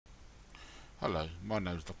Hello, my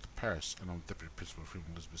name is Dr. Paris and I'm Deputy Principal of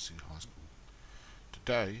Fremont-Elizabeth City High School.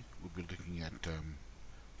 Today we'll be looking at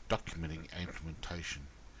documenting implementation.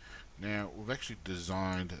 Now we've actually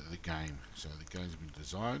designed the game, so the game's been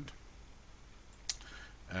designed,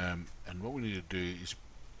 and what we need to do is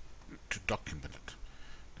to document it.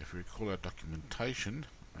 Now, if you recall our documentation,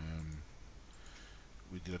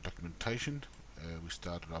 we did a documentation. We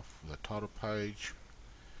started off with a title page.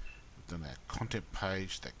 We've done our content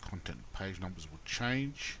page. That content page numbers will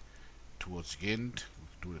change towards the end. We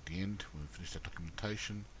can do it at the end when we finish that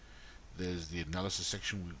documentation. There's the analysis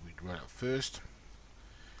section we wrote out first.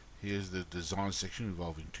 Here's the design section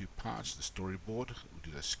involving two parts, the storyboard.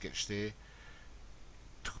 We did a sketch there,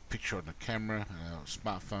 took a picture on the camera, our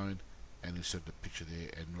smartphone, and inserted the picture there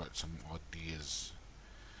and wrote some ideas.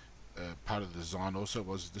 Part of the design also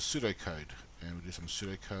was the pseudocode, and we did some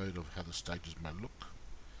pseudocode of how the stages may look.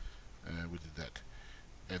 We did that,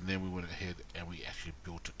 and then we went ahead and we actually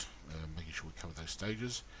built it, making sure we covered those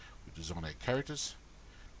stages. We designed our characters,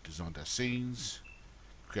 designed our scenes,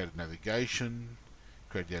 created navigation,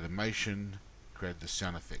 created the animation, created the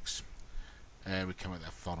sound effects, and we come up with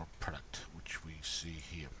our final product, which we see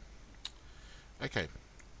here. Okay,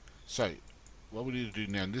 so what we need to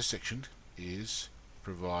do now in this section is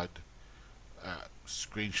provide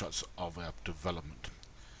screenshots of our development.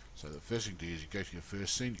 So the first thing to do is you go to your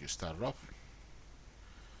first scene, you start it off.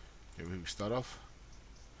 Okay, we start off,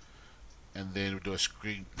 and then we do a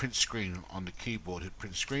print screen on the keyboard. Hit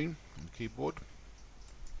print screen on the keyboard,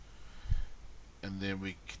 and then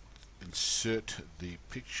we insert the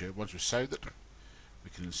picture. Once we've saved it,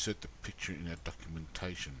 we can insert the picture in our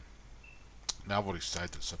documentation. Now I've already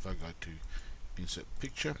saved it, so if I go to insert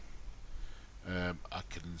picture, I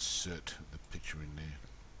can insert the picture in there.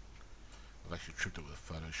 I've actually trimmed it with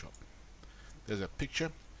Photoshop. There's a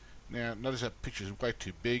picture. Now notice that picture is way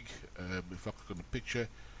too big. If I click on the picture,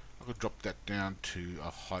 I could drop that down to a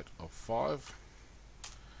height of 5.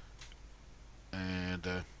 And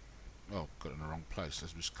oh, got it in the wrong place.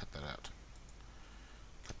 Let's just cut that out.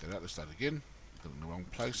 Cut that out. Let's start again. Got it in the wrong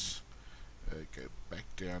place. Go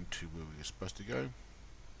back down to where we were supposed to go.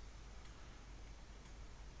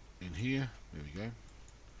 In here. There we go.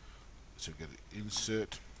 So we go to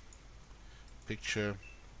insert picture.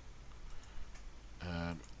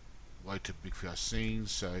 Way too big for our scene,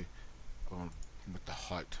 so I want to make the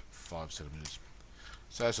height 5 centimeters.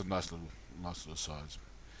 So that's a nice little size.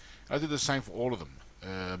 I did the same for all of them.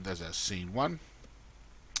 There's our scene 1,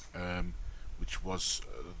 which was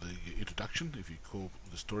the introduction, if you call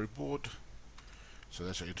the storyboard. So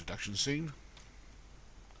that's our introduction scene.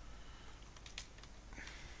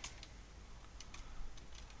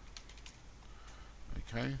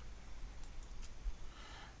 Okay.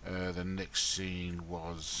 The next scene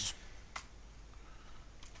was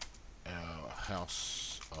our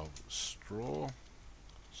house of straw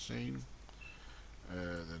scene.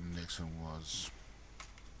 The next one was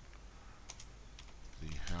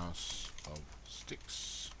the house of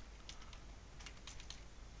sticks.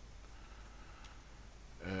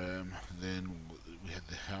 Then we had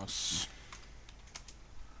the house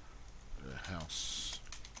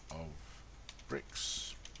of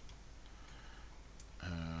bricks.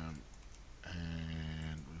 And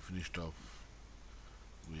we finished off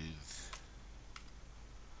with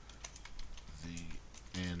the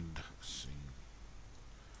end scene.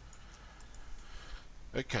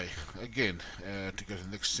 Okay, again, to go to the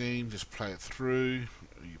next scene, just play it through.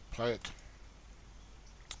 You play it.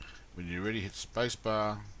 When you're ready, hit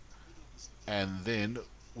spacebar, and then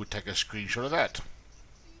we take a screenshot of that.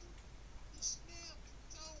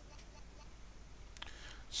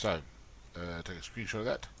 So, take a screenshot of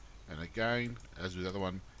that, and again, as with the other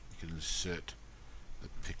one, you can insert the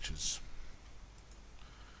pictures.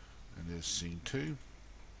 And there's scene 2.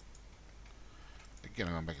 Again,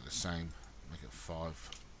 I'm going to make it the same, make it 5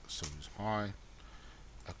 centimeters high.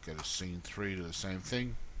 I'll go to scene 3, do the same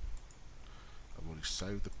thing. I've already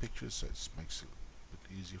saved the pictures, so it makes it a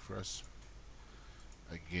bit easier for us.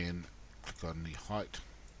 Again, click on the height.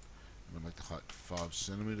 I'm going to make the height 5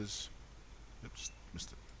 centimeters. Oops,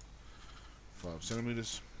 missed it. 5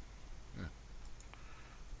 centimeters. Yeah.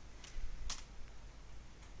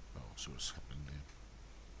 Oh, see what's happening there.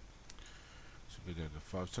 So go down to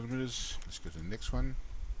 5 centimeters. Let's go to the next one.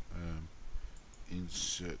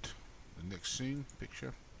 Insert the next scene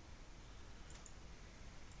picture.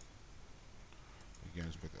 Again,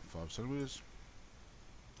 let's make that 5 centimeters.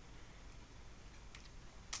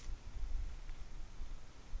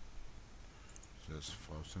 So that's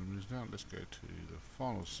 5 centimeters now. Let's go to the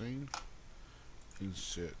final scene.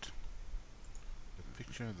 Insert the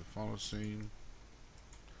picture of the final scene,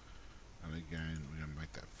 and again, we're going to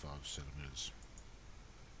make that 5 centimeters.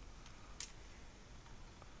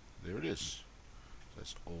 There it is.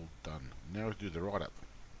 That's all done. Now we do the write-up.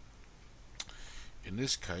 In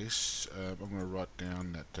this case, I'm going to write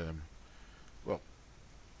down that, well,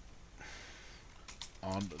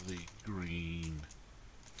 on the green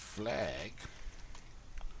flag,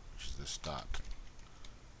 which is the start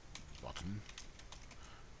button,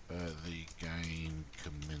 the game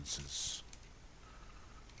commences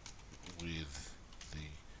with the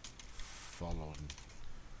following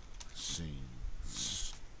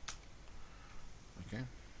scenes. Okay,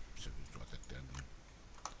 so we write that down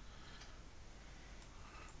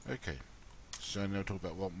here. Okay, so now talk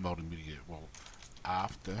about what multimedia. Well,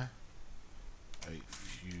 after a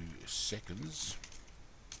few seconds,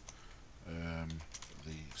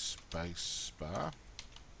 the space bar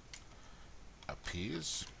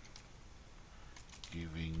appears,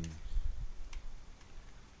 giving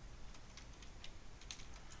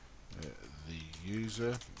the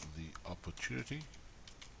user the opportunity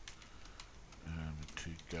to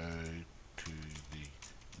go to the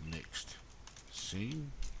next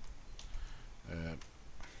scene.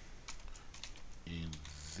 In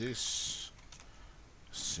this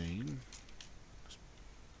scene, let's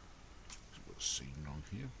put a scene wrong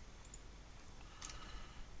here.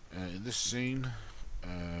 In this scene,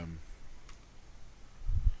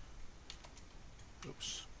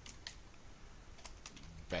 oops,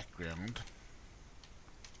 background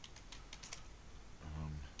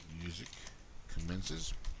music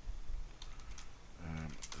commences.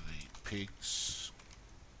 The pigs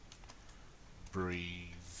breathe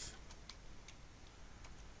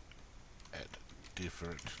at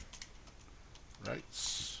different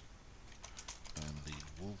rates, and the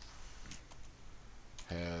wolf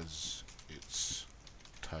has its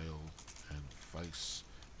tail and face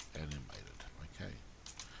animated. Okay,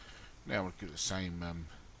 now we'll give the same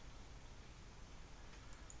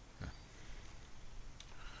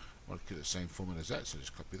format as that, so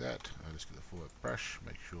just copy that. Let's get the format brush,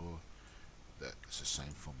 make sure that it's the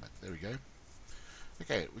same format. There we go.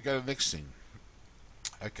 Okay, we go to the next scene.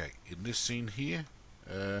 Okay, in this scene here,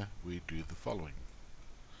 we do the following.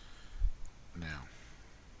 Now,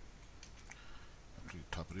 I'm going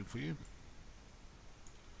to type it in for you.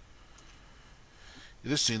 In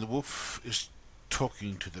this scene, the wolf is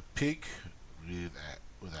talking to the pig with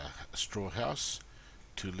a straw house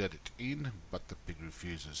to let it in, but the pig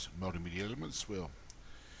refuses. Multimedia elements, well,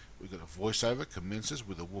 we've got a voiceover commences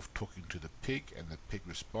with the wolf talking to the pig and the pig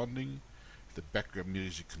responding. The background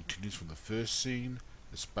music continues from the first scene.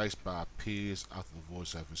 The space bar appears after the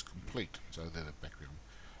voiceover is complete. So they're the background.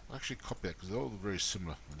 I'll actually copy that because they're all very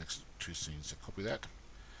similar, the next two scenes. So copy that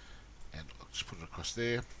and I'll just put it across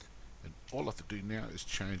there. And all I have to do now is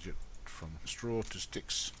change it from straw to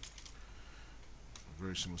sticks.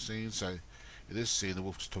 Very similar scenes. So in this scene, the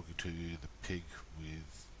wolf is talking to the pig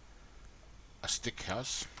with a stick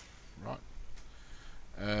house, right?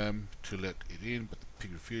 To let it in, but the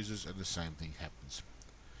pig refuses, and the same thing happens.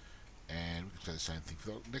 And we can say the same thing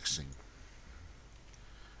for the next scene.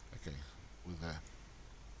 Okay, with a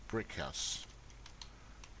brick house.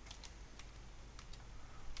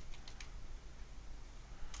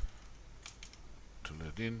 To let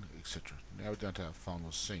it in, etc. Now we're down to our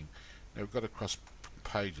final scene. Now we've got to cross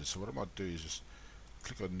pages, so what I might do is just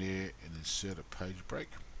click on there and insert a page break.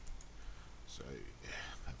 So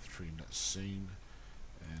have 3 in that scene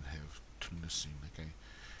and have 2 in this scene. Okay,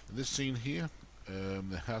 in this scene here,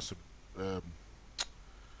 the house of the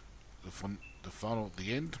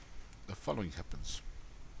end, the following happens.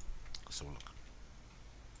 So look.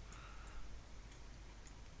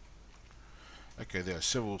 Okay, there are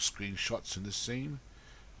several screenshots in this scene.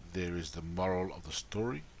 There is the moral of the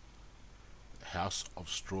story: house of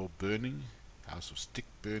straw burning, house of stick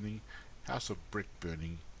burning, house of brick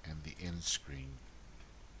burning, and the end screen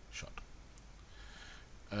shot.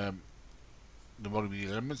 The multimedia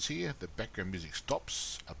elements here: the background music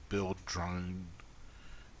stops, a build drone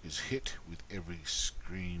is hit with every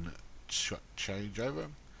screen shot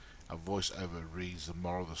changeover, a voiceover reads the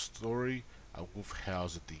moral of the story, a wolf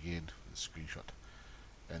howls at the end of the screenshot.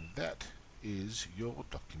 And that is your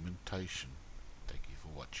documentation. Thank you for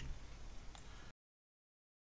watching.